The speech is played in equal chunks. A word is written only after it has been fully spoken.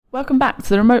Welcome back to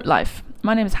The Remote Life.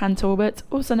 My name is Han Talbot,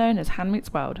 also known as Han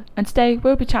Meets World, and today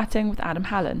we'll be chatting with Adam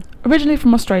Halen. Originally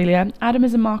from Australia, Adam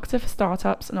is a marketer for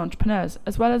startups and entrepreneurs,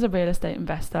 as well as a real estate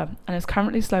investor, and is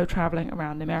currently slow travelling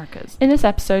around the Americas. In this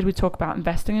episode, we talk about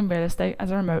investing in real estate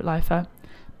as a remote lifer,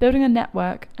 building a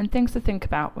network, and things to think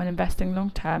about when investing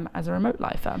long-term as a remote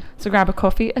lifer. So grab a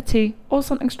coffee, a tea, or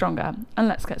something stronger, and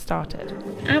let's get started.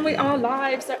 And we are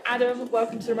live. So Adam,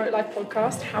 welcome to the Remote Life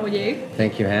podcast. How are you?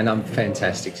 Thank you, Han. I'm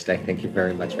fantastic today. Thank you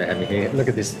very much for having me here. Look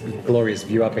at this glorious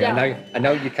view up here. Yeah. I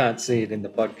know you can't see it in the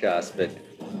podcast, but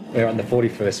we're on the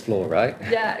 41st floor, right?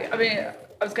 Yeah, I mean,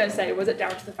 I was going to say, was it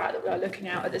down to the fact that we are looking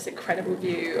out at this incredible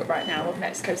view right now of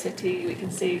Mexico City? We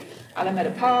can see Alameda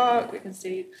Park, we can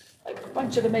see like a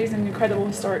bunch of amazing, incredible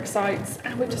historic sites,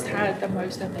 and we've just had the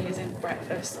most amazing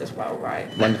breakfast as well, right?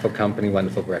 Wonderful company,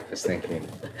 wonderful breakfast. Thank you.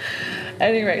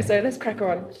 Anyway, so let's crack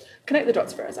on. Connect the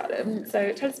dots for us, Adam.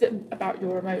 So tell us a bit about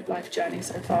your remote life journey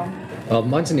so far. Well,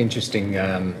 mine's an interesting,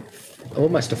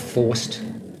 almost a forced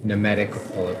nomadic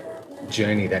or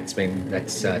journey that's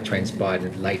transpired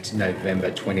in late November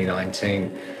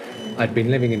 2019. I'd been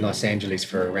living in Los Angeles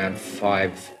for around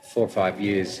 4 or 5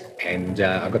 years, and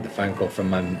I got the phone call from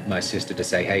my sister to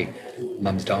say, hey,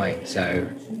 mum's dying. So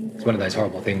it's one of those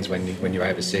horrible things when you're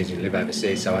overseas, you live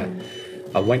overseas. So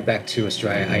I went back to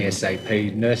Australia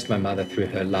ASAP, nursed my mother through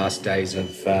her last days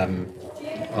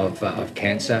of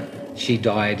cancer. She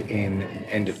died in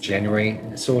end of January,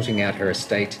 sorting out her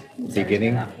estate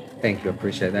beginning. Thank you, I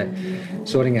appreciate that.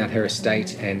 Sorting out her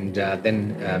estate, and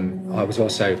then I was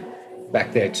also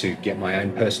back there to get my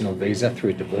own personal visa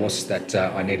through a divorce that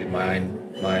I needed my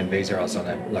own visa. I was on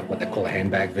what they call a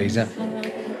handbag visa.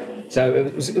 So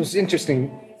it was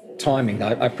interesting timing.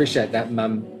 I appreciate that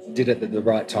Mum did it at the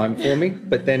right time for me.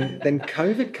 But then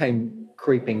COVID came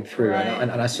creeping through, and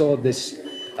I saw this.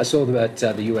 I saw that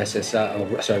the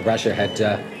USSR, Russia had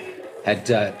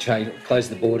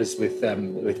closed the borders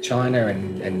with China,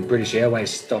 and British Airways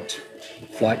stopped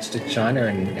flights to China,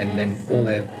 and then all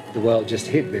the world just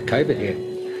hit, the COVID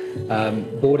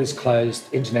hit. Borders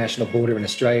closed, international border in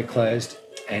Australia closed,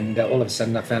 and all of a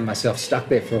sudden I found myself stuck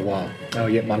there for a while. Oh,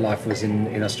 yet my life was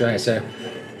in Australia. So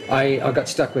I got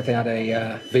stuck without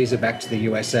a visa back to the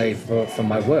USA for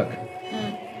my work.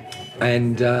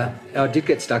 And I did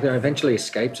get stuck there. I eventually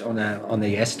escaped on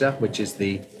the ESTA, which is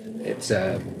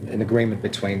an agreement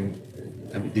between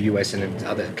the US and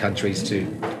other countries to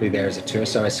be there as a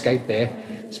tourist. So I escaped there,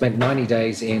 spent 90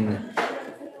 days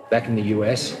back in the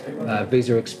US.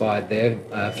 Visa expired there.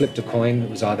 Flipped a coin. It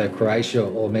was either Croatia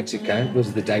or Mexico. It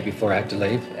was the day before I had to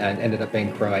leave, and ended up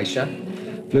being Croatia.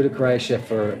 Flew to Croatia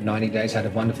for 90 days. Had a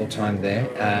wonderful time there.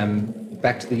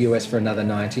 Back to the US for another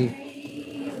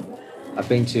 90. I've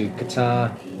been to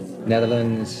Qatar,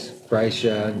 Netherlands,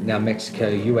 Croatia, now Mexico,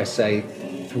 USA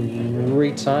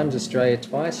 3 times, Australia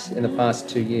twice in the past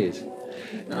 2 years.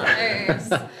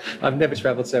 Nice. I've never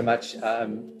travelled so much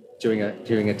during a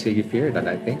 2-year period, I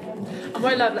don't think. And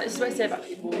what I love, this is what I say about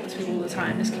people all the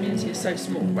time, this community is so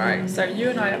small, right? So you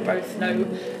and I both know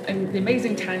the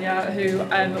amazing Tanya, who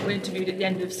we interviewed at the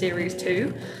end of series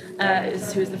 2, who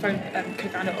is the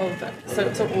co-founder of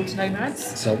Saltwater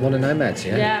Nomads. Saltwater Nomads,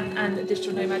 yeah. Yeah, and the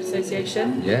Digital Nomad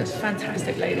Association. Yes.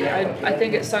 Fantastic lady. I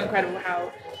think it's so incredible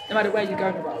how no matter where you go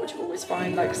in the world, you always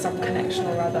find like some connection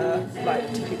or other,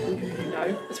 like to people who you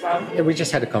know as well. Yeah, we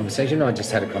just had a conversation. I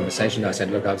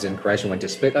said, look, I was in Croatia, went to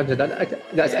Split.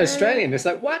 That's Australian. It's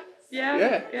like, what?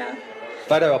 Yeah.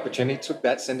 Photo opportunity, took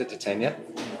that, sent it to Tanya.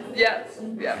 Yeah,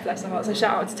 bless her heart. So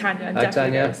shout out to Tanya, and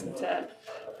definitely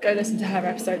go listen to her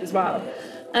episode as well.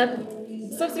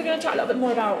 So we're going to chat a little bit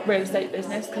more about real estate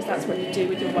business, because that's what you do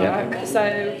with your work. Yeah.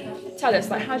 So tell us,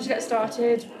 how did you get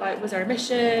started? Was there a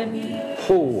mission?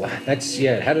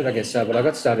 How did I get started? Well, I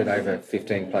got started over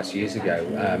 15 plus years ago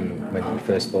when we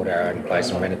first bought our own place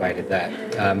and renovated that.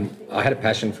 I had a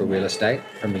passion for real estate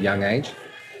from a young age.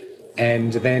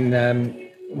 And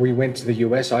then we went to the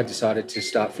US. I decided to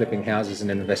start flipping houses and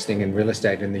investing in real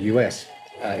estate in the US.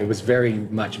 It was very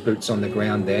much boots on the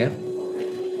ground there.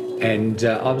 And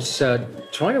I was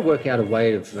trying to work out a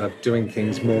way of doing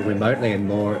things more remotely and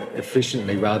more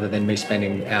efficiently, rather than me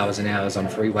spending hours and hours on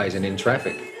freeways and in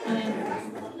traffic.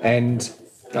 And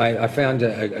I found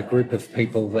a group of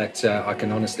people that I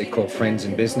can honestly call friends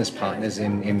and business partners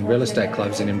in real estate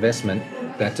clubs and investment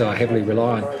that I heavily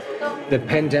rely on. The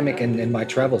pandemic and my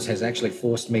travels has actually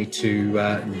forced me to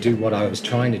do what I was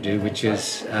trying to do, which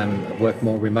is work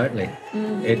more remotely.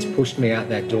 It's pushed me out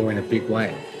that door in a big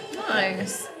way.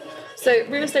 Nice. So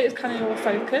real estate is kind of your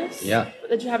focus? Yeah.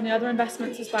 But did you have any other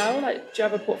investments as well? Do you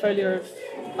have a portfolio of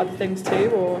other things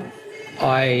too, or...?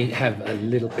 I have a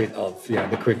little bit of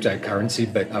the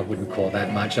cryptocurrency, but I wouldn't call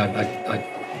that much.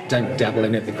 I don't dabble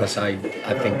in it because I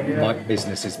think my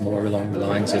business is more along the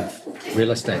lines of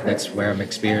real estate. That's where I'm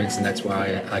experienced, and that's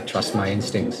why I trust my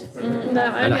instincts. And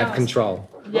I have control.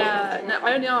 Yeah, no,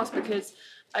 I only asked because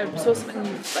I saw something,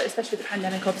 like, especially with the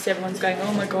pandemic, obviously everyone's going,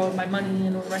 oh my God, my money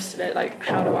and all the rest of it, like,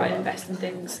 how do I invest in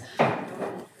things,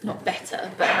 not better,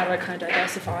 but how do I kind of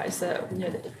diversify so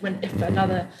that, if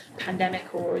another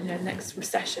pandemic or, next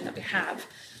recession that we have,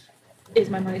 is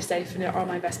my money safe and are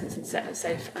my investments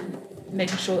safe, and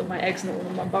making sure that my eggs are not all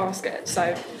in one basket.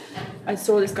 So I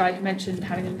saw this guy who mentioned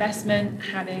having investment,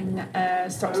 having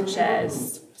stocks and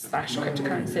shares /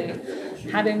 cryptocurrency,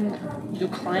 having your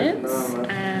clients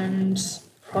and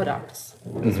products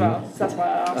as well. So that's why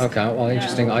I asked. Okay, well,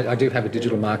 interesting. I do have a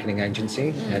digital marketing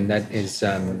agency, and that is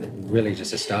really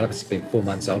just a startup. It's been 4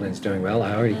 months old and it's doing well.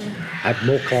 I already have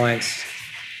more clients.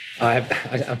 I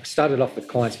started off with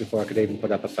clients before I could even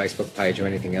put up a Facebook page or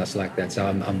anything else like that. So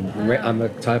I'm a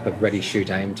type of ready, shoot,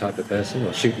 aim type of person,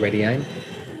 or shoot, ready, aim,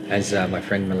 as my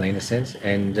friend Melina says.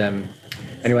 And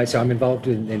anyway, so I'm involved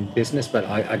in business, but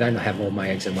I don't have all my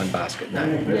eggs in one basket, no.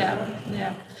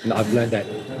 Yeah. No, I've learned that.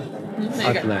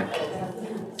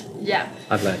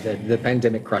 I've learned that. The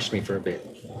pandemic crushed me for a bit.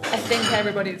 I think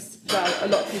a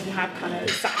lot of people have kind of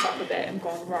sat up a bit and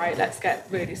gone, right, let's get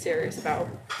really serious about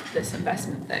this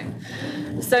investment thing.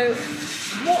 So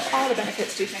what are the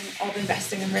benefits, do you think, of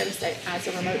investing in real estate as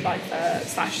a remote lifer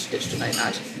 / digital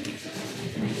nomad?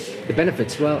 The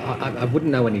benefits, well, I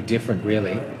wouldn't know any different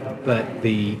really, but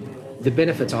the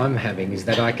benefits I'm having is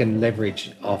that I can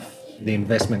leverage off the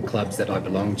investment clubs that I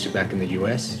belong to back in the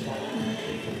US.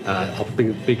 I'll give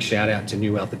a big shout out to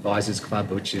New Wealth Advisors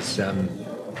Club, which is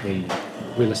the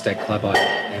real estate club I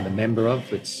am a member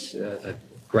of. It's a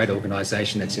great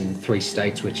organisation that's in 3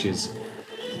 states, which is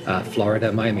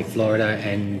Florida, Miami, Florida,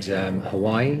 and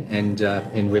Hawaii, and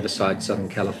in Riverside, Southern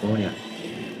California.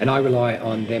 And I rely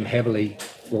on them heavily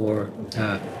for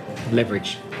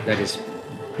leverage. That is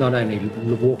not only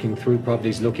walking through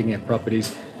properties, looking at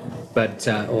properties, but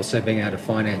also being able to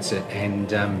finance it.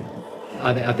 And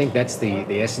I think that's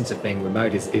the essence of being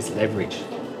remote is leverage.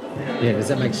 Yeah, does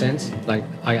that make sense? Like,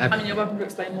 I mean, you're welcome to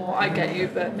explain more. I get you,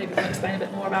 but maybe you can explain a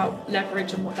bit more about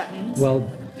leverage and what that means. Well,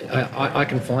 I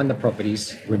can find the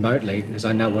properties remotely because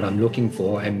I know what I'm looking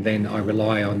for, and then I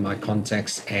rely on my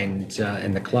contacts and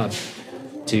the club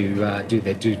to do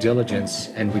their due diligence,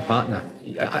 and we partner.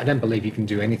 I don't believe you can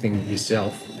do anything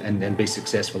yourself and then be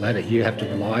successful at it. You have to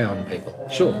rely on people.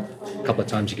 Sure, a couple of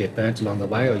times you get burnt along the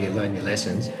way or you learn your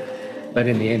lessons. But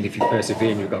in the end, if you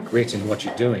persevere and you've got grit in what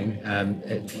you're doing,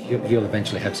 you'll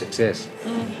eventually have success.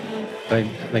 I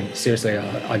mean, seriously,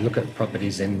 I look at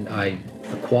properties and I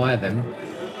acquire them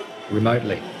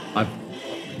remotely. I've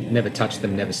never touched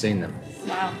them, never seen them.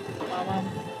 Wow.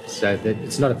 So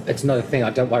it's not a thing. I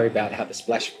don't worry about how the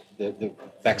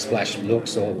backsplash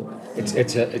looks, or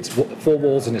it's 4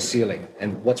 walls and a ceiling,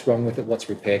 and what's wrong with it, what's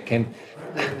repaired.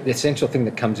 The essential thing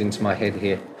that comes into my head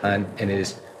here, and it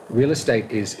is, real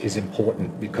estate is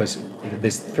important because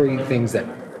there's 3 things that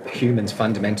humans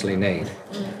fundamentally need: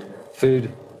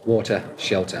 food, water,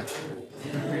 shelter.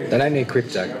 They don't need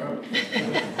crypto.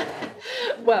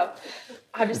 Well,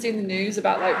 have you seen the news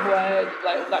about where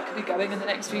that could be going in the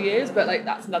next few years? But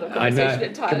that's another conversation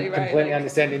entirely, right? Completely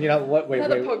understand. And you know what?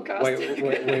 Another podcast.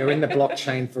 We're in the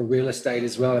blockchain for real estate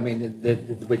as well. I mean,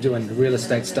 we're doing the real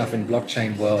estate stuff in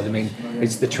blockchain world. I mean,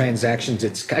 it's the transactions.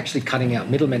 It's actually cutting out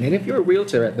middlemen. And if you're a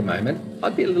realtor at the moment,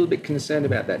 I'd be a little bit concerned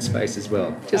about that space as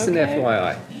well. Just an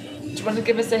FYI. Do you want to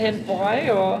give us a hint why,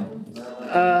 or?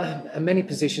 Many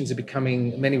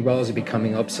roles are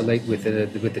becoming obsolete with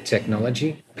the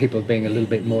technology. People are being a little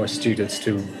bit more astute as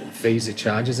to visa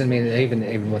charges. I mean,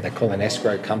 even what they call an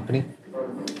escrow company,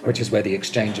 which is where the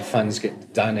exchange of funds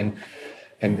get done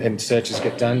and searches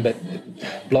get done. But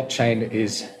blockchain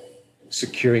is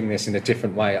securing this in a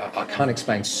different way. I can't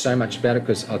explain so much about it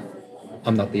because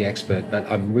I'm not the expert, but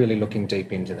I'm really looking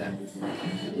deep into that.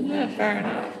 Yeah, fair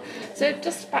enough. So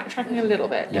just backtracking a little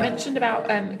bit, you mentioned about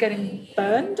getting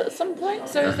burned at some point.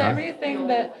 So is there anything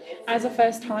that, as a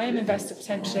first-time investor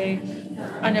potentially,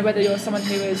 I know whether you're someone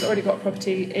who has already got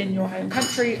property in your home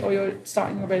country or you're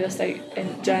starting your real estate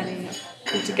journey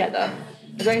altogether,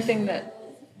 is there anything that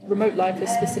remote lifers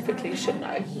specifically should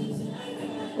know?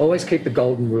 Always keep the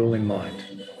golden rule in mind.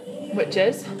 Which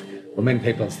is? Well, many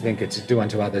people think it's do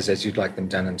unto others as you'd like them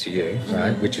done unto you,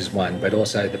 right? Which is one. But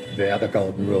also the other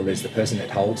golden rule is the person that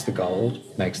holds the gold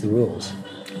makes the rules.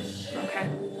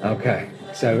 Okay.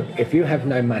 So if you have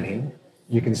no money,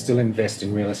 you can still invest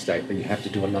in real estate, but you have to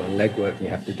do a lot of legwork, you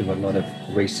have to do a lot of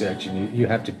research, and you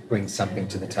have to bring something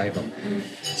to the table.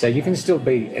 So you can still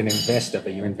be an investor,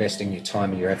 but you're investing your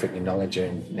time and your effort, your knowledge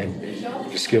and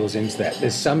your skills into that.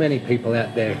 There's so many people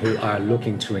out there who are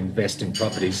looking to invest in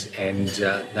properties and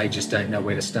they just don't know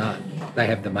where to start. They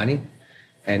have the money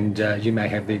and you may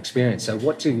have the experience. So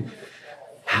the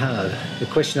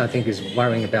question I think is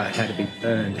worrying about how to be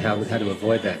burned, how to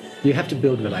avoid that. You have to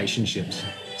build relationships,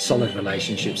 solid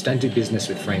relationships. Don't do business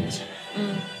with friends.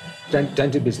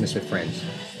 Don't do business with friends.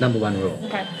 Number one rule.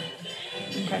 Okay.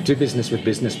 Do business with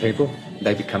business people.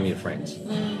 They become your friends.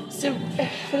 So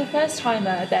for the first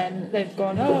timer, then they've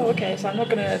gone, oh, okay, so I'm not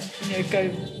going to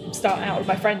go start out with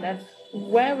my friend then.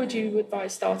 Where would you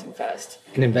advise starting first?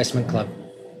 An investment club.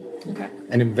 Okay.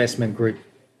 An investment group.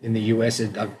 In the US,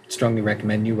 I strongly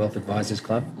recommend New Wealth Advisors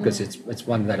Club because it's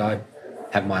one that I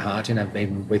have my heart in. I've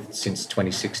been with since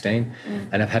 2016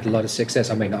 and I've had a lot of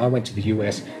success. I mean, I went to the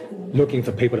US looking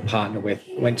for people to partner with,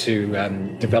 went to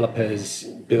developers,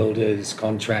 builders,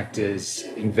 contractors,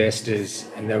 investors,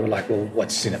 and they were like, well,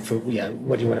 what's in it for,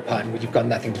 what do you want to partner with? You've got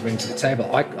nothing to bring to the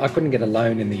table. I couldn't get a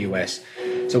loan in the US.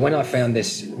 So when I found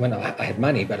this, when I had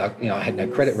money, but I had no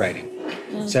credit rating.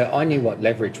 So I knew what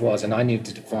leverage was and I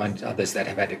needed to find others that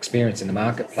have had experience in the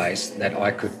marketplace that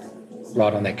I could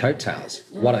ride on their coattails.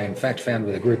 What I in fact found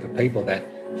with a group of people that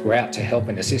were out to help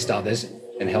and assist others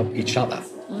and help each other.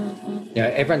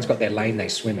 Everyone's got their lane they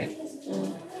swim in.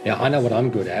 I know what I'm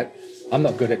good at. I'm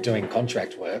not good at doing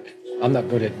contract work. I'm not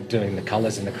good at doing the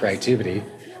colours and the creativity,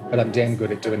 but I'm damn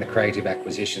good at doing the creative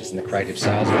acquisitions and the creative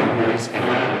sales memories, and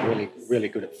I'm really, really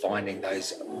good at finding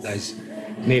those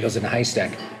needles in a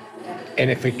haystack. And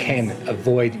if we can,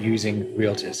 avoid using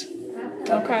realtors.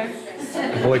 Okay.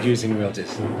 Avoid using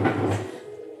realtors.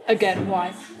 Again,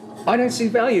 why? I don't see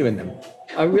value in them.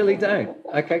 I really don't.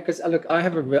 Okay, because look,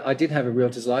 I did have a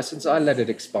realtor's license. I let it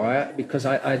expire because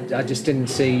I just didn't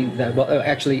see that. Well,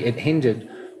 actually, it hindered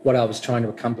what I was trying to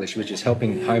accomplish, which is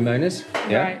helping homeowners.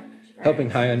 Right.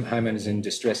 Helping homeowners in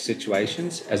distressed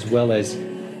situations, as well as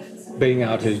being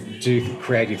able to do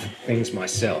creative things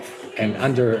myself. And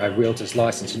under a realtor's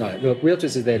license,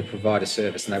 realtors are there to provide a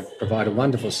service, and they provide a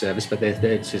wonderful service, but they're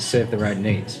there to serve their own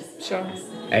needs. Sure.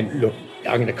 And look,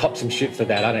 I'm going to cop some shit for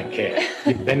that. I don't care.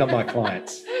 They're not my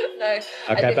clients. No.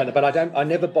 Okay, but I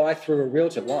never buy through a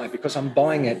realtor. Why? Because I'm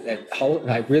buying at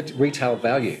retail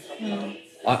value.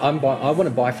 I want to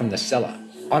buy from the seller.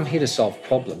 I'm here to solve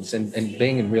problems, and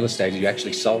being in real estate, you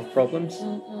actually solve problems.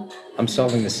 I'm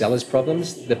solving the seller's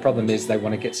problems. The problem is they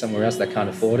want to get somewhere else, they can't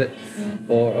afford it,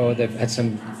 or they've had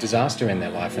some disaster in their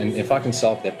life. And if I can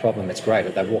solve their problem, it's great.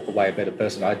 If they walk away a better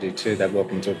person, I do too. They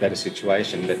walk into a better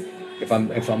situation. But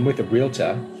if I'm with a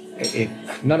realtor,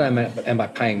 not only am I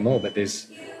paying more, but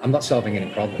I'm not solving any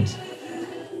problems.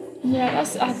 Yeah,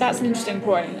 that's an interesting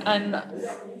point. And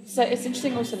so it's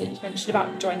interesting also that you mentioned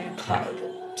about joining a club.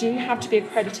 Do you have to be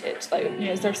accredited?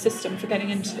 Is there a system for getting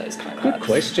into those kind of clubs? Good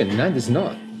question. No, there's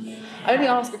not. I only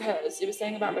ask because you were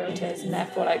saying about realtors, and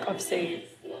therefore, obviously,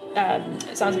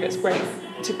 it sounds like it's great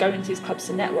to go into these clubs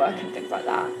to network and things like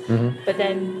that. But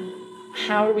then,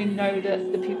 how do we know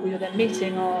that the people you're then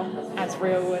meeting are as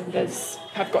real and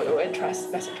have got your best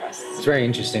interests? It's very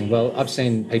interesting. Well, I've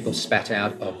seen people spat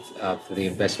out of the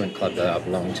investment club that I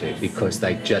belong to because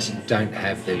they just don't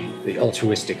have the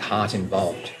altruistic heart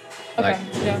involved.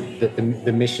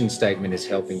 The mission statement is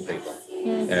helping people.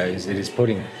 It is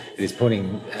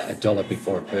putting a dollar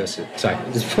before a person. Sorry,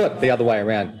 just put it the other way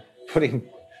around. Putting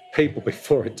people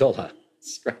before a dollar.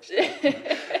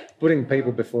 Putting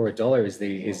people before a dollar is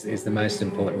the most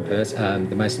important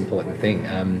the most important thing.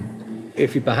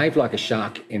 If you behave like a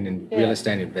shark in real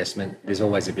estate investment, there's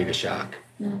always a bigger shark.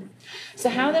 So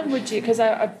how then would you? Because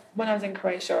when I was in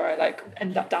Croatia, I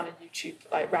ended up down a YouTube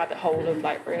rabbit hole of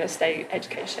real estate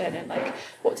education and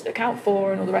what to look out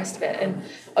for and all the rest of it. And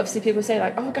obviously people say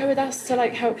go with us to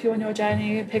help you on your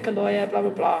journey, pick a lawyer, blah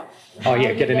blah blah.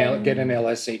 Get an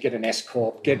LLC, get an S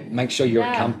corp, make sure you're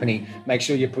a company, make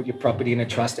sure you put your property in a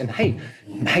trust. And hey,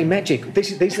 magic!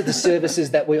 These are the services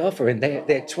that we offer, and they're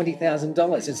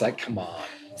 $20,000. It's come on.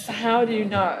 So how do you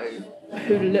know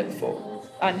who to look for?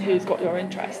 And who's got your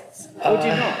interests? Or do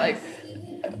you not?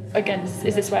 Again,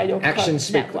 is this where your actions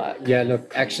speak? Network? Yeah,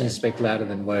 look, actions speak louder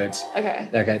than words. Okay.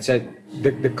 So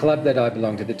the club that I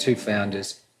belong to, the two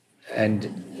founders, and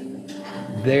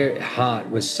their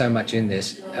heart was so much in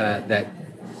this that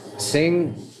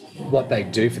seeing what they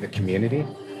do for the community,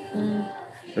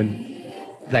 and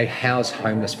they house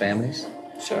homeless families.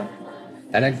 Sure.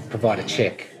 They don't provide a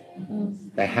check.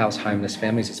 They house homeless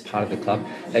families as part of the club.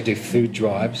 They do food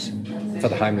drives for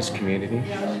the homeless community.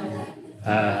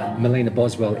 Melina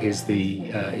Boswell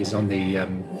is on the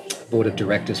board of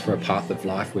directors for A Path of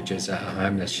Life, which is a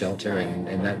homeless shelter,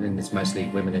 and it's mostly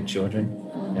women and children.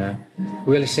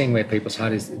 Really seeing where people's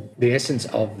heart is. The essence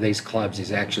of these clubs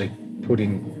is actually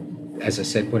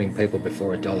putting people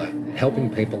before a dollar.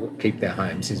 Helping people keep their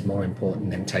homes is more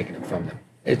important than taking it from them.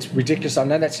 It's ridiculous. I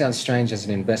know that sounds strange as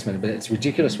an investment, but it's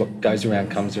ridiculous what goes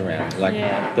around comes around. Like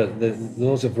the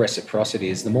laws of reciprocity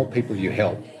is the more people you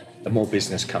help, the more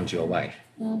business comes your way.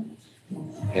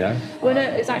 You know? Well, no,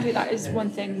 exactly. That is one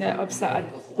thing that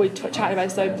we chatted about.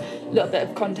 So, a little bit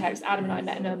of context. Adam and I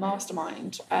met in a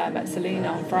mastermind at Selena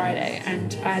on Friday,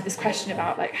 and I had this question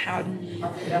about like how. We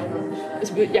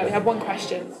had one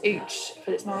question each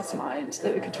for this mastermind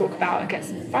that we could talk about and get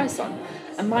some advice on.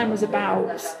 And mine was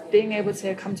about being able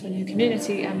to come to a new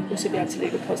community and also be able to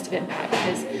leave a positive impact.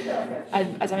 Because,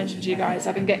 as I mentioned to you guys,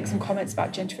 I've been getting some comments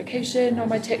about gentrification on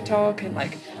my TikTok, and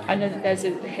like I know that there's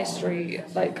a history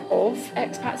like of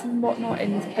expats and whatnot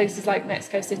in places like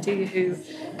Mexico City who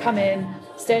come in,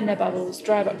 stay in their bubbles,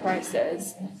 drive up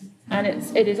prices, and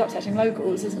it is upsetting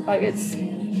locals. Locals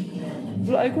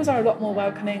are a lot more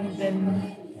welcoming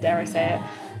than, dare I say it,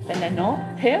 than they're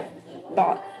not here,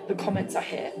 but the comments are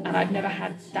here, and I've never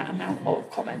had that amount of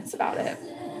comments about it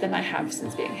than I have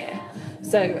since being here.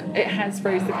 So it has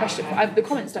raised the question. The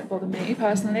comments don't bother me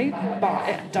personally, but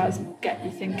it does get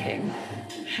you thinking,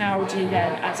 how do you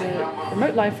then, as a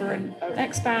remote lifer and an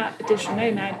expat, a digital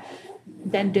nomad,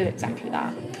 then do exactly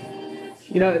that?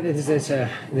 You know, there's an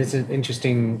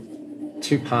interesting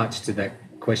two parts to that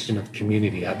question of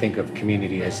community. I think of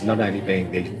community as not only being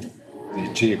the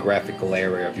geographical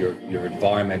area of your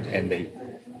environment and the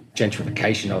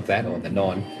gentrification of that, or the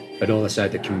but also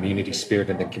the community spirit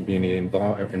and the community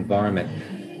environment.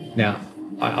 Now,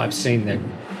 I've seen that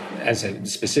as a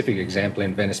specific example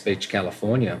in Venice Beach,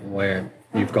 California, where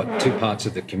you've got two parts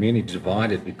of the community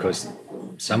divided because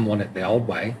some want it the old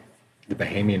way, the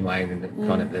Bohemian way, and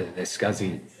kind of the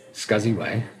scuzzy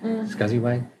way. Scuzzy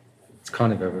way? It's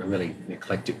kind of a really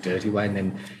eclectic, dirty way, and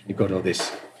then you've got all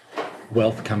this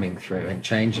wealth coming through and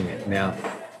changing it. Now,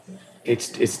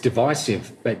 it's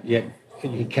divisive, but yet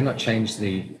you cannot change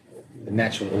the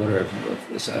natural order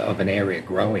of an area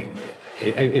growing.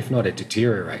 If not, it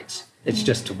deteriorates. It's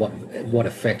just to what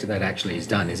effect that actually is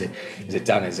done. Is it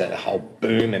done as a whole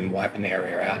boom and wipe an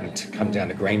area out and to come down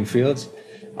to green fields?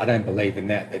 I don't believe in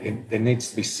that. There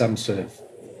needs to be some sort of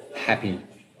happy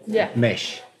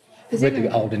mesh with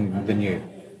the old and the new.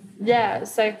 Yeah,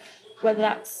 so whether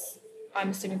that's, I'm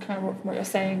assuming kind of from what you're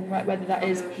saying, right, whether that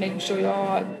is making sure you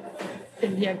are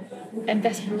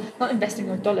not investing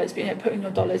your dollars, but putting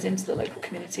your dollars into the local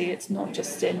community. It's not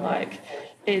just in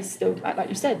is still, like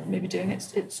you said, maybe doing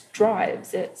its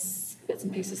drives, its bits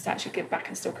and pieces to actually give back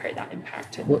and still create that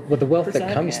impact. Well, the wealth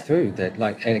that comes through,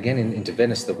 and again into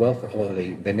Venice, the wealth or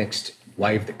the next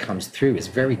wave that comes through is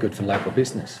very good for local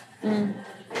business.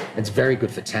 It's very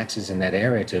good for taxes in that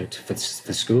area for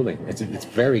schooling. It's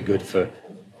very good for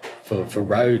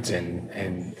roads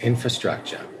and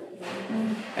infrastructure.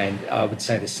 And I would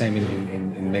say the same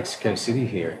in Mexico City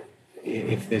here.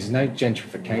 If there's no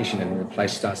gentrification and the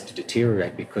place starts to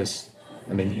deteriorate because,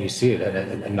 you see it,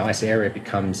 a nice area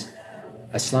becomes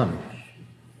a slum.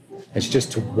 It's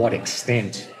just to what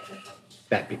extent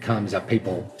that becomes, are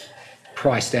people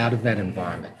priced out of that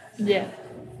environment? Yeah.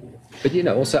 But,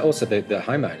 also the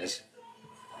homeowners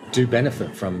do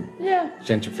benefit from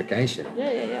gentrification.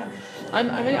 Yeah. I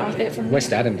mean, it from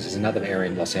West Adams is another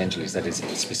area in Los Angeles that is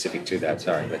specific to that.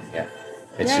 Sorry, but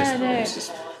it's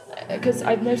just because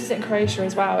I've noticed it in Croatia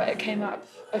as well. It came up.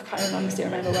 I can't honestly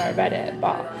remember where I read it,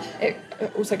 but it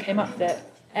also came up that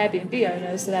Airbnb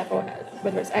owners, so therefore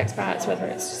whether it's expats, whether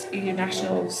it's EU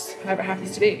nationals, whoever it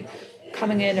happens to be,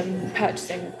 coming in and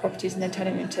purchasing properties and then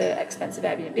turning them into expensive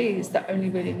Airbnbs that only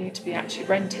really need to be actually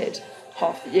rented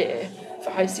half the year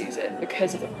for high season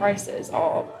because of the prices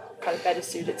are kind of better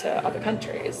suited to other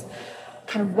countries.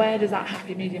 Kind of where does that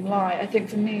happy medium lie? I think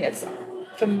for me at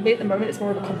the moment it's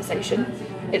more of a conversation.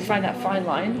 It's finding that fine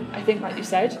line, I think, like you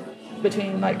said,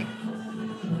 between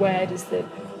where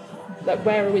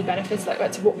are we benefiting,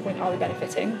 to what point are we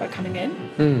benefiting by coming in,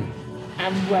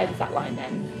 and where does that line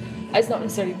end? It's not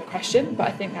necessarily the question, but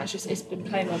I think it's been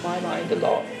playing on my mind a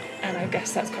lot, and I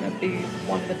guess that's going to be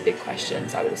one of the big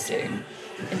questions I would assume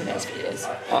in the next few years.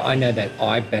 I know that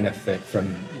I benefit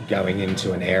from going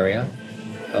into an area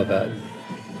of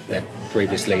that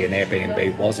previously an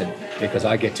Airbnb wasn't, because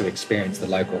I get to experience the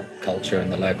local culture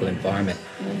and the local environment.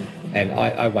 And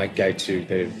I won't go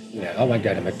to I won't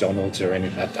go to McDonald's or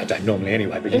anything. I don't normally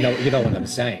anyway, but you know what I'm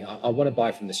saying. I want to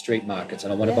buy from the street markets,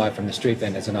 and I want to buy from the street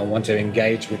vendors, and I want to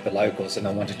engage with the locals, and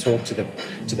I want to talk to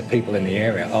the people in the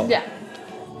area.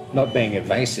 Not being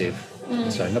evasive,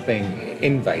 not being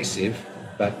invasive,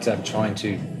 but trying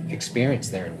to experience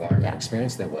their environment,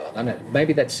 experience their world. I know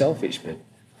maybe that's selfish, but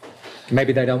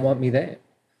maybe they don't want me there.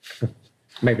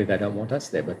 Maybe they don't want us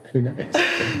there, but who knows?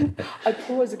 I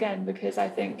pause again because I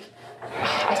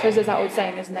suppose there's that old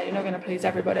saying, isn't it? You're not going to please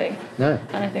everybody. No.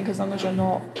 And I think as long as you're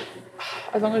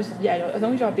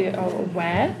be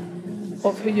aware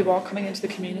of who you are coming into the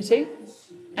community.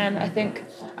 And I think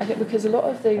because a lot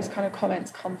of these kind of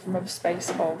comments come from a space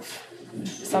of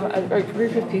a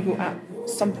group of people at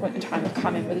some point in time have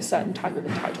come in with a certain type of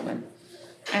entitlement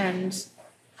and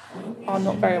are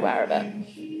not very aware of it.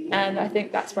 And I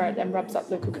think that's where it then rubs up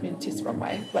local communities the wrong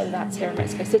way, whether that's here in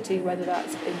Mexico City, whether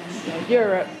that's in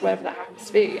Europe, wherever that happens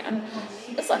to be. And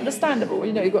it's understandable.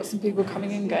 You've got some people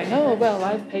coming in going, oh, well,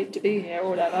 I've paid to be here or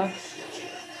whatever.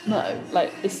 No,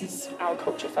 this is our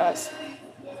culture first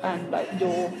and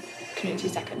your community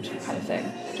second kind of thing,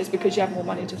 just because you have more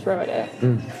money to throw at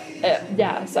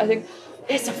it. So I think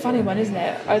it's a funny one, isn't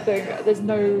it? I think there's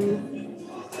no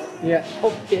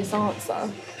obvious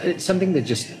answer. It's something that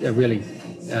just really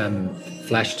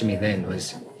flashed to me then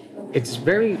was it's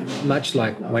very much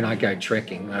like when I go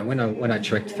trekking. When I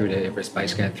trekked through the Everest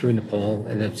Base Camp, through Nepal,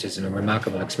 and it's just a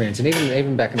remarkable experience. And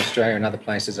even back in Australia and other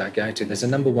places I go to, there's a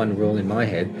number one rule in my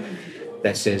head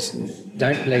that says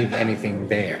don't leave anything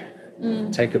there.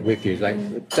 Take it with you.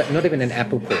 Not even an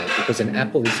apple core, because an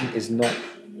apple is not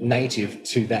native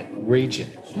to that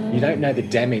region. You don't know the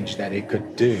damage that it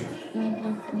could do.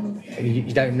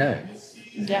 You don't know.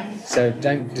 Yeah. So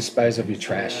don't dispose of your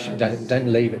trash. Don't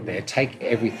leave it there. Take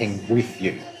everything with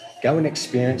you. Go and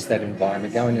experience that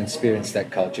environment. Go and experience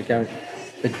that culture.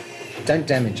 But don't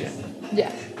damage it.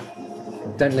 Yeah.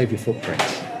 Don't leave your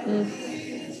footprints.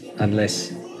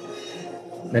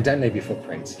 Don't leave your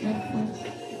footprints.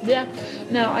 Yeah.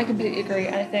 No, I completely agree.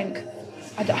 And I think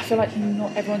I feel like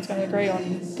not everyone's going to agree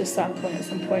on this certain point at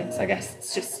some points. I guess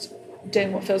it's just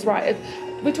doing what feels right.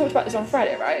 We talked about this on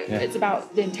Friday, right? Yeah. It's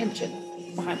about the intention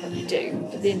behind what you do.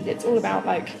 It's all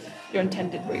about your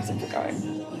intended reason for going,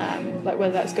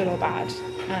 whether that's good or bad.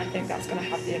 And I think that's going to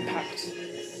have the impact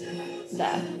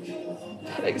there.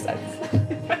 That makes sense.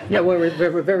 Yeah, well,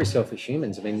 we're very selfish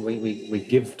humans. I mean, we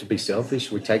give to be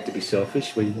selfish, we take to be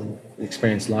selfish, we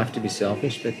experience life to be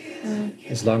selfish. But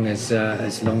as long as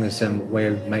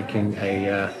we're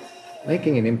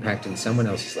making an impact in someone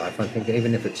else's life, I think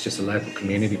even if it's just a local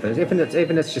community, but even if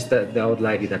it's just the old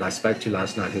lady that I spoke to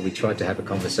last night, who we tried to have a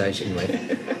conversation with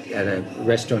at a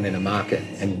restaurant in a market,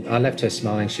 and I left her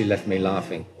smiling, she left me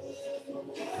laughing.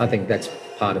 I think that's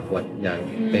part of what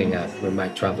being a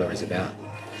remote traveller is about.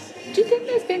 Do you think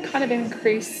there's been kind of an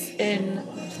increase in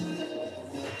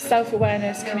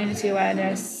self-awareness, community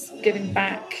awareness, giving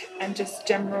back, and just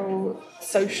general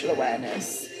social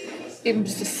awareness, even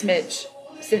just a smidge,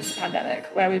 since the pandemic,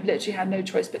 where we've literally had no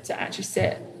choice but to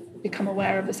actually become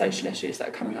aware of the social issues that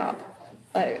are coming up,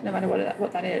 no matter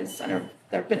what that is? And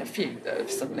there have been a few that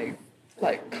have suddenly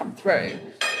come through,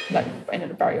 in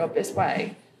a very obvious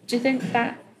way. Do you think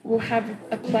that will have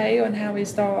a play on how we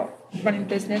start running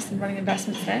business and running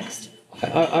investments next?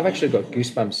 I've actually got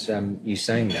goosebumps you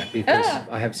saying that, because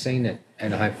I have seen it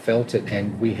and I have felt it,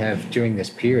 and we have during this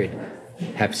period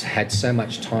have had so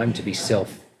much time to be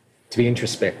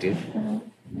introspective,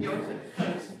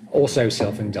 also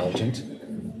self-indulgent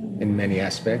in many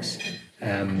aspects.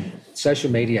 Social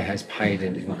media has played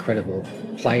an incredible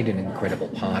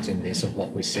part in this, of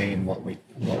what we see and what we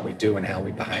do and how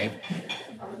we behave.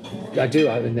 I do.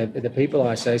 The people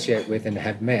I associate with and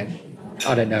have met,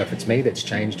 I don't know if it's me that's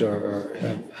changed or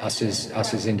us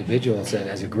as individuals, and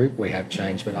as a group we have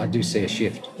changed, but I do see a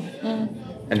shift,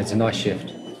 and it's a nice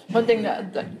shift. One thing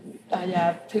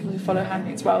that people who follow Han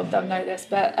Meets World, they'll know this,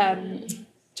 but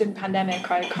during the pandemic,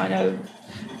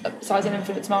 so I was in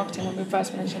influence marketing when we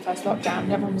first went into the first lockdown,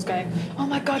 and everyone was going, oh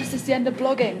my God, is this the end of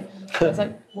blogging? I was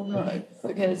like, well, no,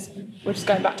 because we're just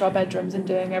going back to our bedrooms and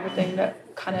doing everything that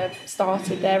kind of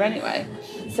started there anyway.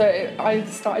 So I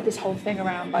started this whole thing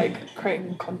around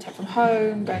creating content from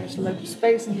home, going into the local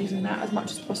space and using that as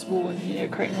much as possible,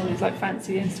 and creating all these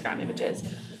fancy Instagram images.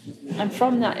 And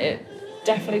from that, it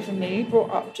definitely for me brought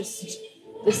up just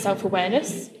this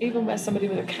self-awareness, even where somebody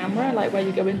with a camera, where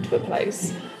you go into a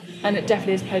place. And it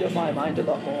definitely has played on my mind a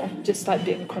lot more. Just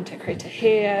being a content creator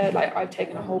here, I've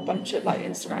taken a whole bunch of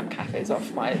Instagram cafes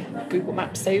off my Google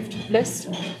Maps saved list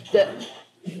that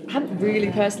I hadn't really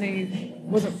personally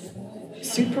wasn't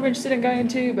super interested in going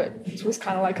to, but it was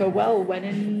kind of like when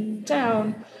in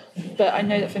town. But I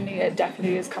know that for me it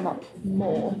definitely has come up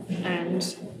more, and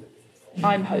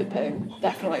I'm hoping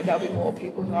definitely there'll be more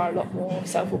people who are a lot more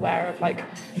self-aware of, like,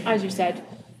 as you said,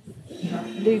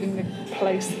 leaving the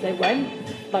place that they went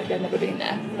like they've never been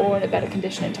there, or in a better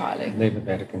condition entirely. Leave a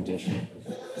better condition.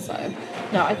 So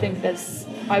no, I think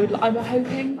I'm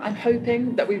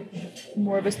hoping that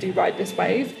more of us do ride this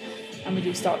wave, and we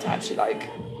do start to actually like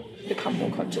become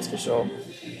more conscious for sure.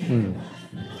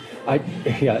 I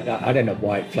don't know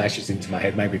why it flashes into my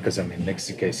head. Maybe because I'm in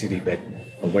Mexico City,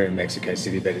 or we're in Mexico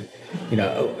City. But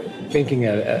thinking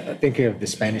of the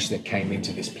Spanish that came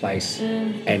into this place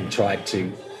and tried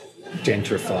to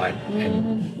gentrify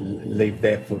and leave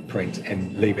their footprint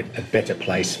and leave it a better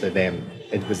place for them.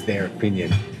 It was their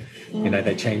opinion.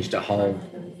 They changed a whole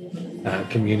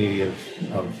community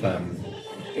of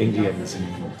Indians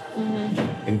and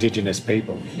indigenous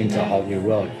people into a whole new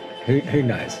world. Who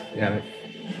knows?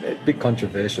 A bit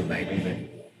controversial maybe, but...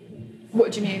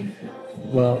 What do you mean?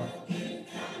 Well,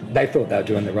 they thought they were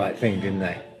doing the right thing, didn't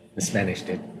they? The Spanish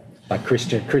did. By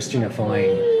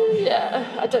Christianifying. Yeah,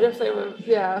 I don't know if they were...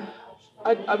 Yeah.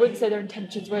 I wouldn't say their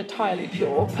intentions were entirely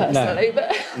pure, personally,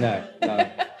 but... No.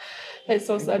 They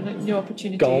saw some new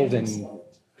opportunities. Gold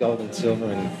and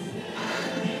silver and...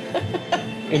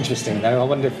 Interesting, though. I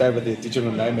wonder if they were the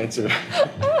digital nomads or...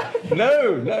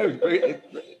 No,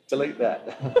 delete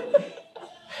that.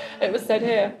 It was said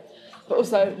here, but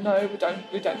also no,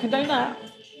 we don't condone that.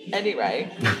 Anyway,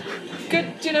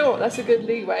 good. Do you know what? That's a good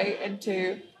leeway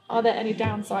into. Are there any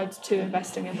downsides to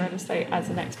investing in real estate as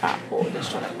an expat or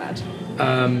digital nomad?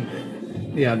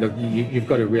 Yeah, look, you've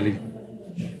got to really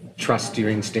trust your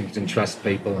instinct and trust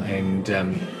people, and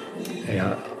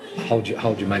hold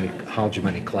your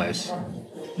money close.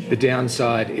 The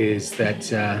downside is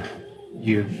that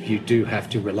you do have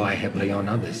to rely heavily on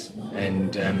others,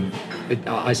 and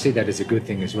I see that as a good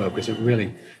thing as well, because it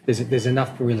really there's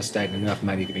enough real estate and enough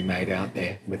money to be made out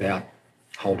there without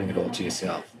holding it all to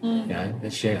yourself.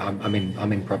 I'm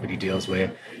in property deals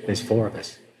where there's 4 of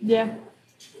us. Yeah,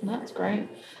 that's great.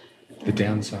 The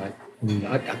downside.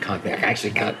 I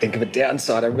actually can't think of a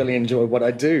downside. I really enjoy what I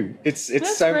do. It's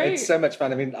so much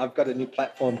fun. I mean, I've got a new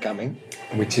platform coming,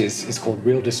 which is called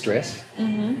Real Distress.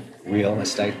 Real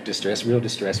estate distress, Real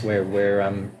Distress, where we're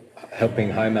helping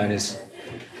homeowners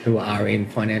who are in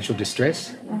financial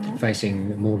distress,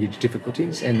 facing mortgage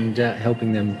difficulties, and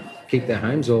helping them keep their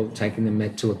homes or taking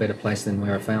them to a better place than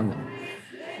where I found them.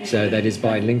 So that is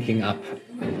by linking up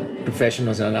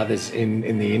professionals and others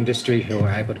in the industry who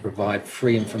are able to provide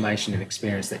free information and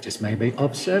experience that just may be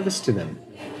of service to them.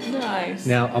 Nice.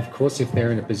 Now, of course, if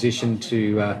they're in a position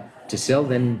to sell,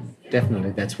 then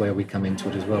definitely that's where we come into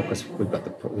it as well, because we've got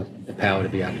the power to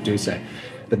be able to do so.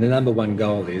 But the number one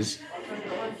goal is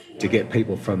to get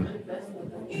people from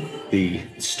the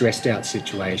stressed out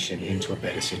situation into a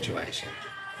better situation.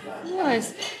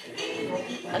 Nice.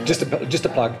 And just a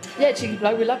plug. Yeah, cheeky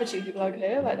plug. We love a cheeky plug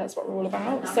here. Like, that's what we're all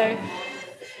about. So,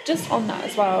 just on that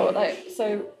as well. Like,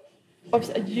 so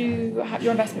obviously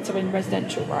your investments are in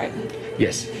residential, right?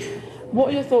 Yes. What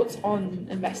are your thoughts on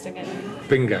investing in?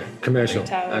 Bingo. Commercial.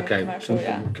 Retail, okay. Commercial,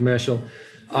 yeah. Commercial.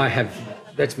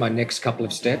 That's my next couple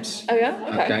of steps. Oh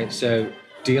yeah. Okay. So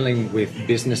dealing with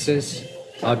businesses,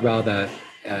 I'd rather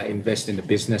invest in the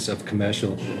business of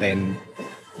commercial than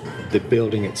the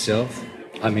building itself.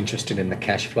 I'm interested in the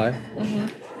cash flow,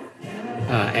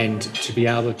 and to be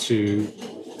able to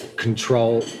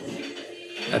control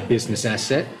a business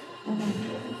asset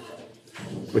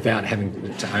without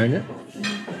having to own it.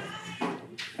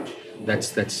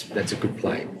 That's a good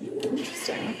play.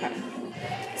 Interesting. Okay.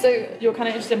 So you're kind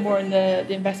of interested more in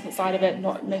the investment side of it,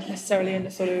 not necessarily in the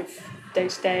sort of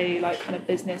day-to-day, like, kind of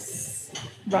business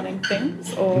running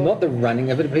things, or not the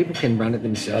running of it. People can run it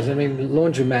themselves. I mean,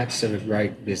 laundromats are a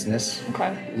great business.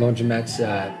 Okay. Laundromats,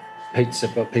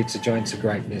 pizza joints are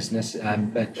great business.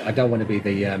 But I don't want to be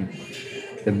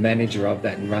the manager of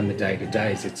that and run the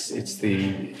day-to-days. It's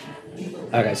the...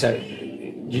 Okay, so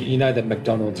you know that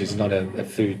McDonald's is not a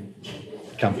food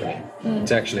company.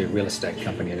 It's actually a real estate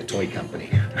company and a toy company.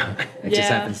 It just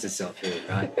happens to sell food,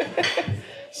 right?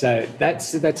 So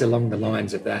that's along the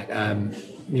lines of that.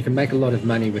 You can make a lot of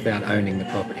money without owning the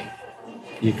property.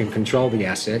 You can control the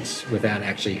assets without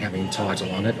actually having title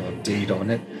on it or deed on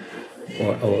it,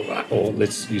 or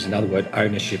let's use another word,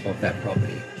 ownership of that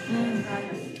property.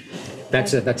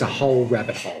 That's a whole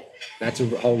rabbit hole. That's a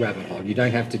whole rabbit hole. You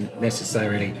don't have to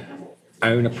necessarily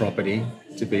own a property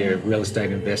to be a real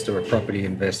estate investor or a property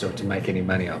investor or to make any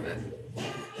money of it.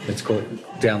 Let's call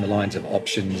it down the lines of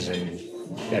options and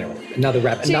Anyway, another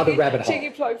rabbit hole. Cheeky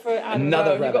plug for Adam.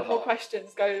 Another You've rabbit got hole. more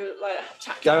questions. Go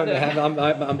chat. Go and have.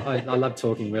 I love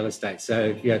talking real estate.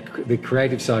 So yeah, the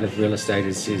creative side of real estate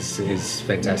is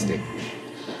fantastic.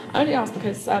 I only asked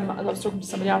because I was talking to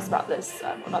somebody else about this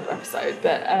on another episode,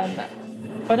 but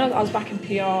when I was back in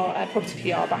PR, property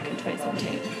PR back in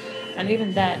 2017, and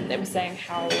even then they were saying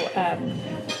how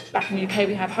back in the UK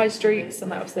we have high streets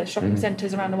and that was the shopping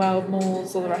centres around the world,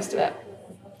 malls, all the rest of it.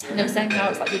 And they were saying how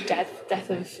it's like the death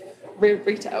of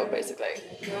retail, basically.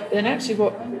 But then actually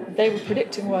what they were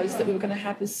predicting was that we were going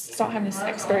to start having this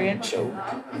experiential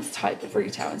type of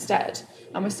retail instead.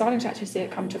 And we're starting to actually see it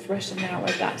come to fruition now,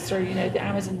 whether that's through, the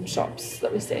Amazon shops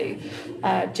that we see.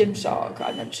 Gymshark,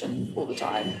 I mention all the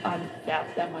time.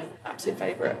 They're my absolute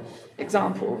favourite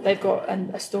example. They've got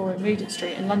a store in Regent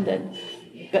Street in London,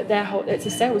 but it's a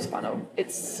sales funnel.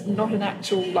 It's not an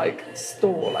actual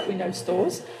store like we know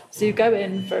stores. So you go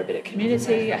in for a bit of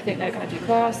community. I think they're going to do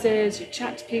classes, you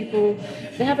chat to people.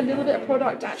 They have a little bit of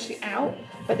product actually out,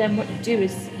 but then what you do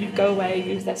is you go away,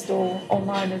 use their store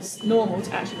online as normal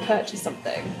to actually purchase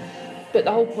something. But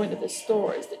the whole point of the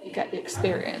store is that you get the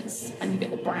experience and you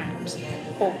get the brand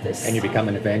of this. And you become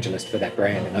an evangelist for that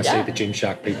brand. And I see the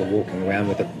Gymshark people walking around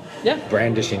with it,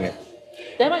 brandishing it.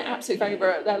 They're my absolute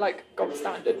favourite. They're like gold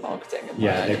standard marketing.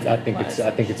 I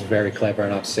think it's very clever,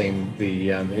 and I've seen the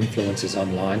influencers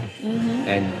online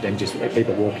and just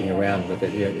people walking around with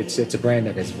it. It's a brand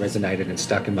that has resonated and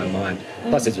stuck in my mind.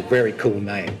 Plus, it's a very cool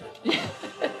name.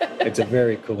 It's a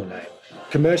very cool name.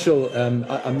 Commercial.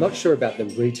 I'm not sure about the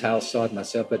retail side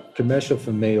myself, but commercial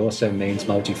for me also means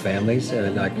multifamilies.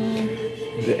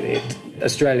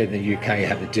 Australia and the UK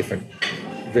have a different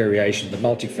variation. The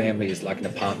multifamily is like an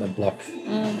apartment block.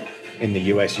 In the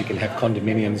US, you can have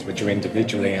condominiums which are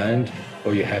individually owned,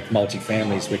 or you have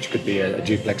multifamilies which could be a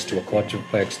duplex to a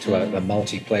quadruplex to a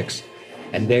multiplex,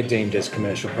 and they're deemed as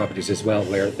commercial properties as well,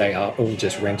 where they are all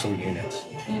just rental units.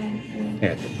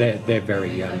 Yeah, they're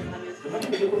very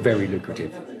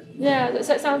lucrative. Yeah,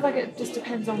 so it sounds like it just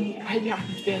depends on where you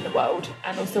happen to be in the world,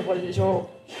 and also what it is you're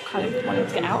kind of wanting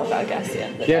to get out of it, I guess. At the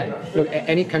end of the day. Look,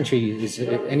 any country is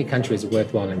a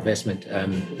worthwhile investment.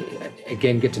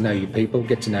 Again, get to know your people,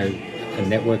 get to know a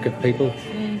network of people.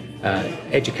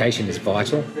 Education is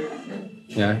vital.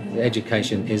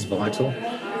 Education is vital.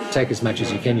 Take as much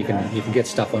as you can. You can get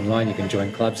stuff online. You can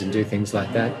join clubs and do things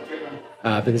like that.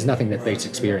 But there's nothing that beats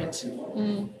experience.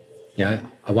 I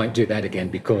won't do that again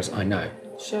because I know.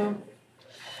 Sure.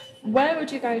 Where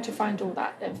would you go to find all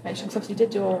that information? Because obviously you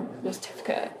did your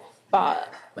certificate,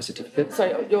 but... My certificate?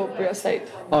 Sorry, your real estate...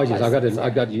 Oh, yes, I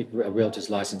got a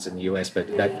realtor's license in the US, but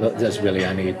that's really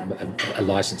only a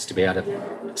license to be able to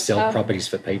sell properties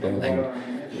for people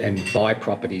and buy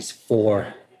properties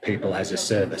for people as a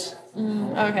service.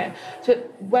 Okay. So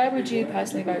where would you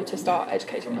personally go to start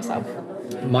educating yourself?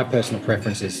 My personal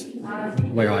preference is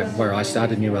where I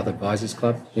started, New Wealth Advisors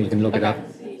Club. You can look it up.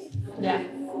 Yeah.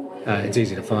 It's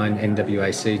easy to find,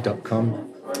 nwac.com,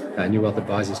 New Wealth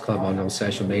Advisors Club on all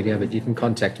social media, but you can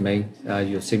contact me.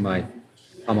 You'll see I'm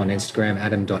on Instagram,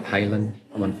 adam.halen.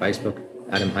 I'm on Facebook,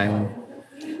 Adam Halen.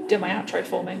 Do my outro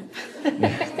for me.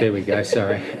 There we go,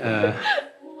 sorry.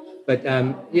 Look,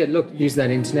 use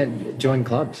that internet, join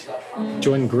clubs,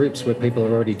 join groups where people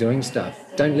are already doing stuff.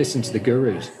 Don't listen to the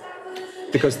gurus,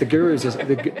 because the gurus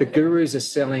are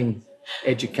selling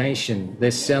education.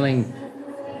 They're selling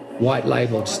white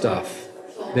labeled stuff.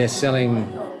 They're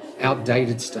selling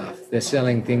outdated stuff. They're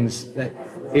selling things that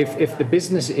if the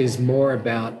business is more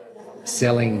about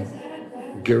selling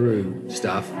guru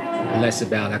stuff, less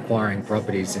about acquiring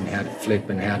properties and how to flip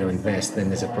and how to invest, then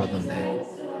there's a problem there.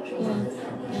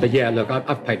 But yeah, look,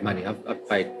 I've paid money. I've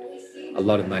paid a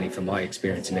lot of money for my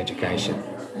experience in education.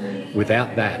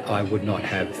 Without that, I would not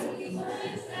have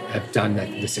done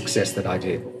the success that I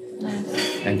did.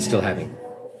 Nice. And still having,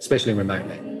 especially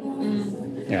remotely.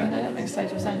 Yeah. No, that makes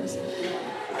total sense.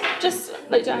 Just,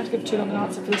 you don't have to give too long an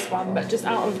answer for this one, but just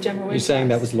out of general interest. You're saying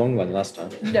that was a long one last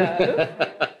time. No.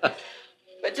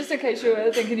 But just in case you were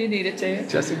thinking you needed to.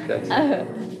 Just in case.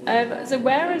 So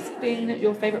where has been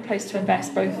your favourite place to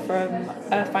invest, both from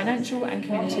a financial and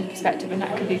community perspective? And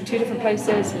that could be two different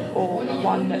places or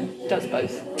one that does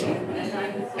both.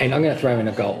 And I'm going to throw in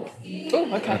a goal.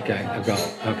 Oh, okay. Okay, a goal.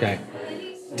 Okay.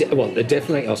 They're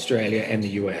definitely Australia and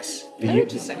the US.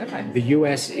 Interesting, okay. The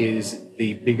US is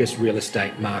the biggest real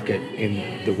estate market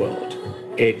in the world.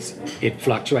 It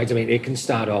fluctuates. I mean, it can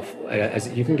start off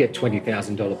as you can get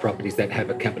 $20,000 properties that have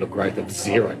a capital growth of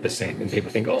 0%, and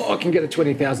people think, oh, I can get a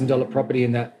 $20,000 property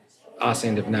in that arse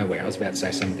end of nowhere. I was about to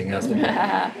say something else, but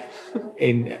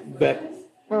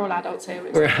we're all adults here.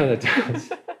 We're all adults.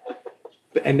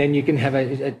 And then you can have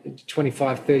a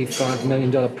 25, $35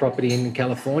 million property in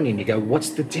California, and you go,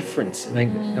 what's the difference? I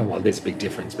mean, oh, well, there's a big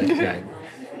difference, but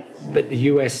but the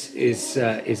US is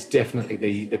definitely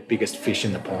the biggest fish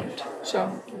in the pond. Sure.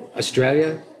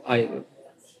 Australia,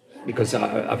 because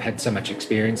I've had so much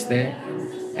experience there,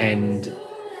 and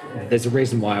there's a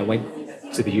reason why I went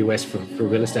to the US for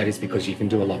real estate is because you can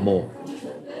do a lot more.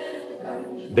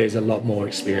 There's a lot more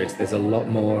experience. There's a lot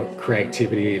more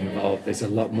creativity involved. There's a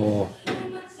lot more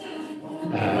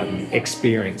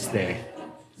experience there.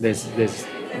 There's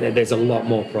a lot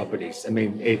more properties. I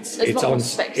mean, it's on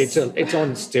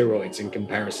steroids in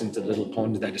comparison to the little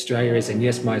pond that Australia is. And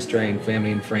yes, my Australian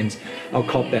family and friends, I'll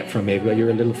cop that from you. But you're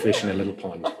a little fish in a little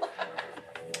pond.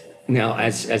 Now,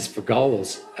 as for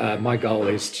goals, my goal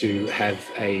is to have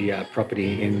a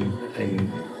property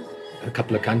in a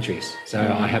couple of countries. So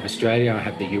I have Australia, I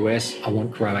have the US, I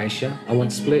want Croatia, I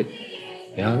want Split.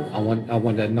 You know, I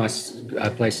want a nice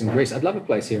place in Greece. I'd love a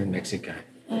place here in Mexico.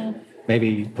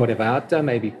 Maybe Puerto Vallarta,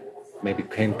 maybe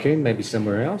Cancun, maybe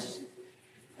somewhere else.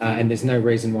 And there's no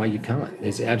reason why you can't.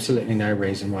 There's absolutely no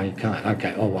reason why you can't.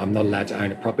 Okay, well, I'm not allowed to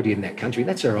own a property in that country.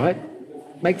 That's all right.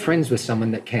 Make friends with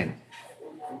someone that can.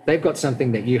 They've got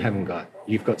something that you haven't got.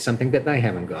 You've got something that they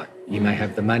haven't got. You may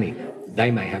have the money.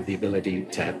 They may have the ability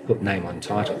to put name on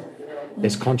title.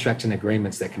 There's contracts and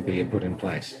agreements that can be put in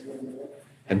place.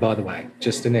 And by the way,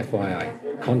 just an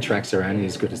FYI, contracts are only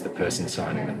as good as the person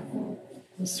signing them.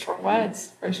 Strong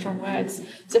words, very strong words.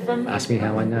 So Ask me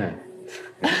how I know.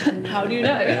 How do you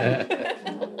know?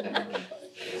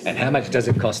 And how much does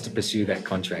it cost to pursue that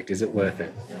contract? Is it worth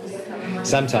it?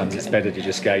 Sometimes it's better to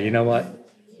just go, you know what?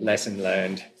 Lesson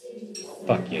learned.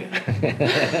 Fuck you. Fair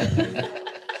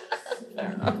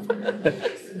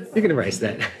enough. You can erase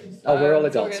that. Oh, we're all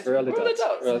adults. We're all adults.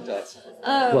 We're all adults.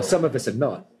 Well, some of us are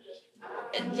not.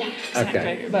 Yeah, exactly.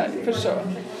 Okay. But for sure.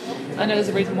 I know there's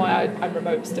a reason why I'm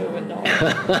remote still and not.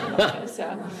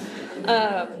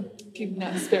 Keeping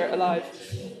that spirit alive.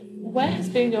 Where has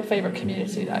been your favourite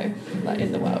community though, like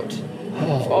in the world,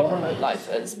 for remote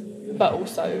lifers, but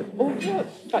also,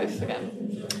 both again?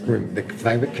 The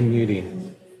favourite community.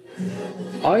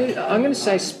 I'm going to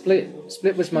say Split.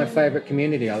 Split was my favourite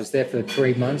community. I was there for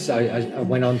 3 months. I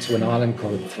went on to an island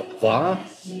called VAR,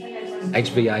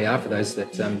 HVAR for those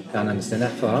that can't understand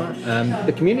that VAR.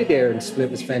 The community there in Split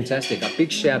was fantastic. A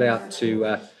big shout out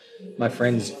to my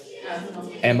friends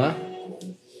Emma,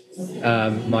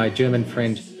 my German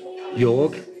friend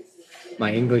Jorg,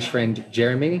 my English friend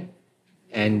Jeremy,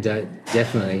 and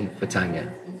definitely for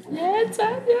Tanya. Yeah,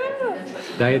 Tanya.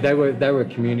 They were a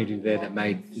community there that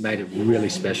made it really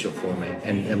special for me,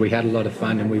 and we had a lot of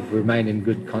fun, and we've remained in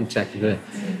good contact.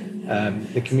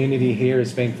 The community here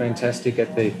has been fantastic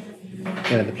at the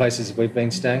places we've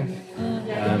been staying.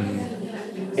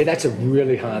 That's a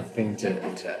really hard thing to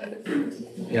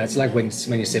it's like when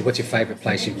you said, what's your favourite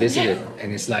place you visited,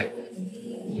 and it's like,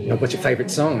 what's your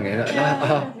favourite song?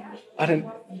 I don't.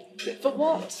 For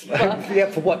what?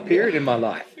 Yeah, for what period in my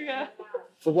life? Yeah.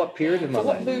 For what period in my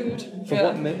life? For what mood? For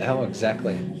what mood? Oh,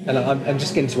 exactly. And I'm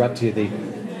just going to interrupt you.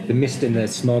 The mist and the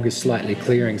smog is slightly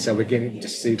clearing, so we're getting to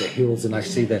see the hills, and I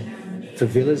see the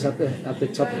favelas up the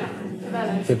top.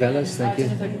 Favelas, thank you.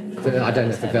 I don't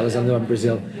know favelas. I know in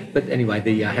Brazil, but anyway,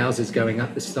 the houses going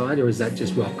up the side, or is that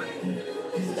just rock?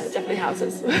 Definitely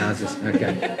houses. Houses,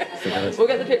 okay. We'll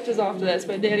get the pictures after this.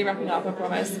 We're nearly wrapping up, I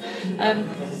promise.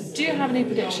 Do you have any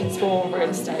predictions for real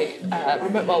estate,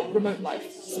 remote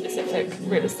life specific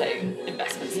real estate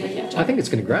investments in the future? I think it's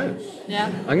going to grow.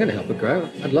 Yeah. I'm going to help it grow.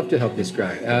 I'd love to help this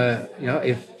grow.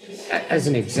 If, as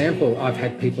an example, I've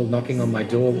had people knocking on my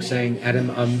door saying,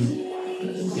 Adam,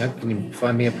 can you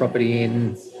find me a property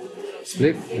in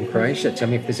Split in Croatia? Tell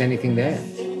me if there's anything there.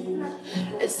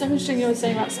 It's so interesting you were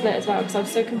saying about Split as well, because I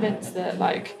was so convinced that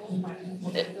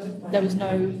there was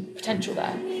no potential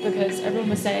there, because everyone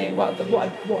was saying, what I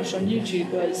watched on YouTube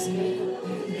was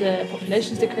the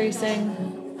population's decreasing.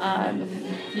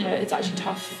 It's actually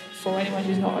tough for anyone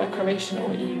who's not a Croatian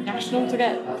or EU national to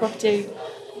get property.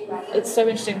 It's so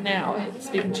interesting now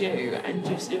speaking to you, and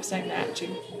you're saying that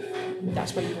actually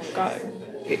that's where you want to go.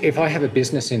 If I have a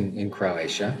business in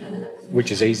Croatia, which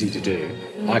is easy to do,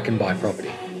 I can buy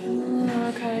property.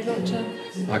 Okay, gotcha.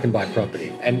 I can buy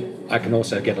property, and I can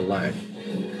also get a loan.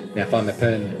 Now, if I'm a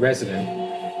permanent resident,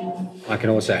 I can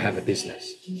also have a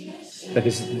business. But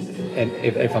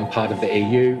if I'm part of the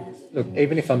EU, look,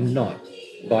 even if I'm not,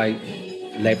 by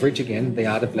leverage, again, the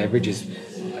art of leverage is,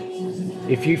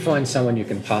 if you find someone you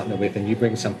can partner with and you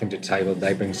bring something to the table,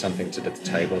 they bring something to the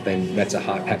table, then that's a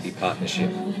happy partnership.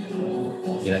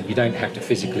 You don't have to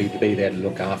physically be there to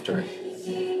look after it.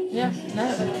 Yeah,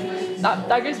 no.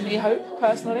 that gives me hope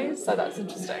personally. So that's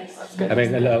interesting. That's good. I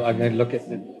mean, I'm going to look at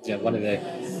one of the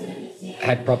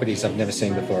had properties I've never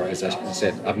seen before. As I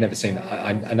said, I've never seen.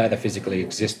 I know they physically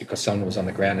exist because someone was on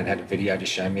the ground and had a video to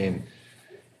show me,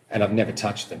 and I've never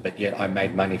touched them, but yet I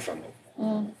made money from them.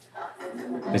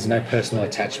 There's no personal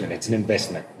attachment. It's an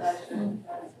investment.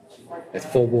 There's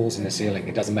 4 walls and a ceiling.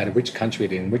 It doesn't matter which country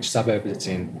it's in, which suburb it's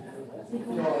in.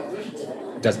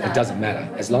 It doesn't matter.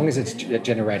 As long as it's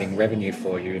generating revenue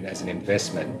for you as an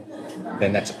investment,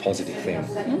 then that's a positive thing.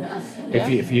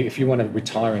 If you want to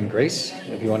retire in Greece,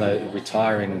 if you want to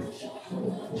retire in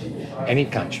any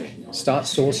country, start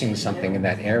sourcing something in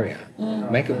that area.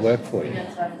 Make it work for you.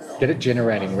 Get it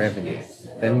generating revenue.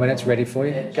 Then when it's ready for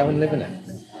you, go and live in it.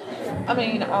 I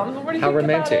mean, I'm already how thinking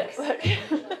romantic. about it.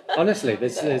 Honestly,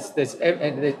 there's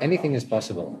anything is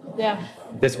possible. Yeah.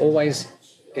 There's always,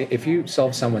 if you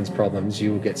solve someone's problems,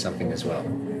 you will get something as well.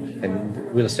 And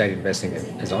real estate investing,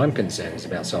 as I'm concerned, is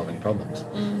about solving problems.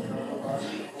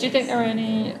 Do you think there are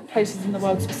any places in the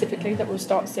world specifically that will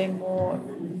start seeing more,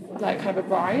 like, kind of a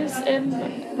rise in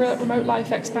remote life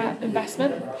expat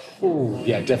investment? Oh,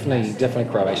 yeah, definitely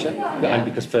Croatia. Yeah.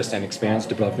 Only because first-hand experience,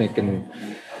 Dubrovnik, and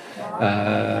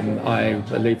I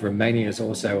believe Romania is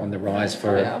also on the rise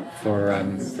for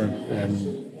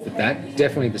that.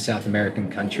 Definitely the South American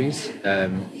countries.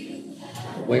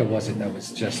 Where was it that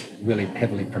was just really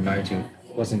heavily promoting?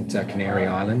 It wasn't Canary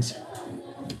Islands.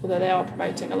 Although they are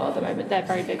promoting a lot at the moment. They're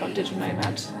very big on digital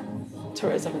nomad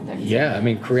tourism and things. Yeah, I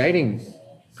mean, creating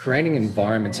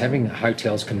environments, having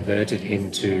hotels converted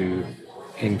into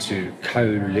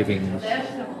co-living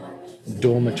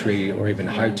dormitory or even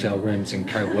hotel rooms and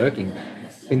co-working.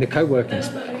 In the co-working,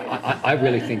 I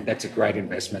really think that's a great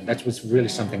investment. That was really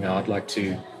something I'd like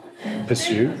to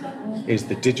pursue, is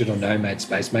the digital nomad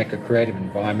space. Make a creative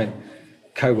environment,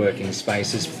 co-working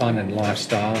spaces, fun and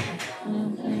lifestyle,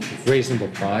 reasonable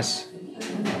price.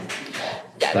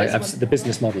 Yeah, The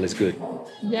business model is good.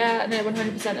 Yeah, no,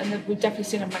 100%. And we've definitely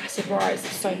seen a massive rise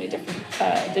of so many different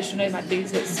digital nomad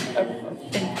visas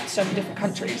in so many different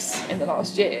countries in the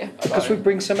last year. Because we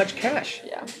bring so much cash.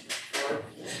 Yeah.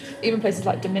 Even places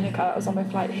like Dominica, I was on my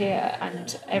flight here,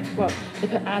 and they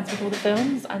put ads before the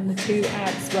films, and the 2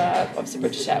 ads were obviously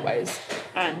British Airways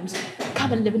and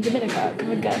come and live in Dominica,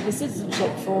 come and get the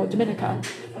citizenship for Dominica.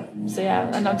 So yeah,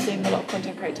 and I'm seeing a lot of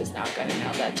content creators now going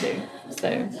out there too.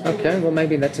 So okay, well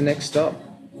maybe that's the next stop.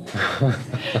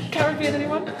 Caribbean,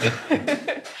 anyone?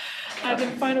 And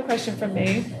then final question from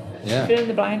me. Yeah. Fill in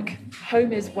the blank.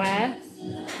 Home is where?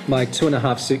 My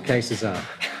 2.5 suitcases are.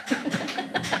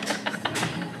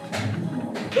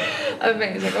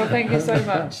 Amazing. Well, thank you so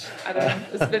much, Adam.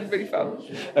 It's been really fun.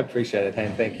 I appreciate it,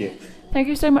 Han. Thank you. Thank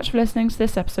you so much for listening to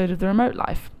this episode of The Remote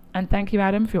Life. And thank you,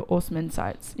 Adam, for your awesome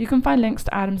insights. You can find links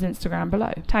to Adam's Instagram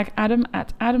below. Tag Adam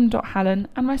at adam.halen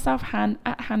and myself, Han,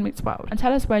 at hanmeetsworld, and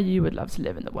tell us where you would love to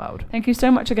live in the world. Thank you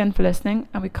so much again for listening,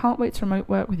 and we can't wait to remote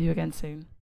work with you again soon.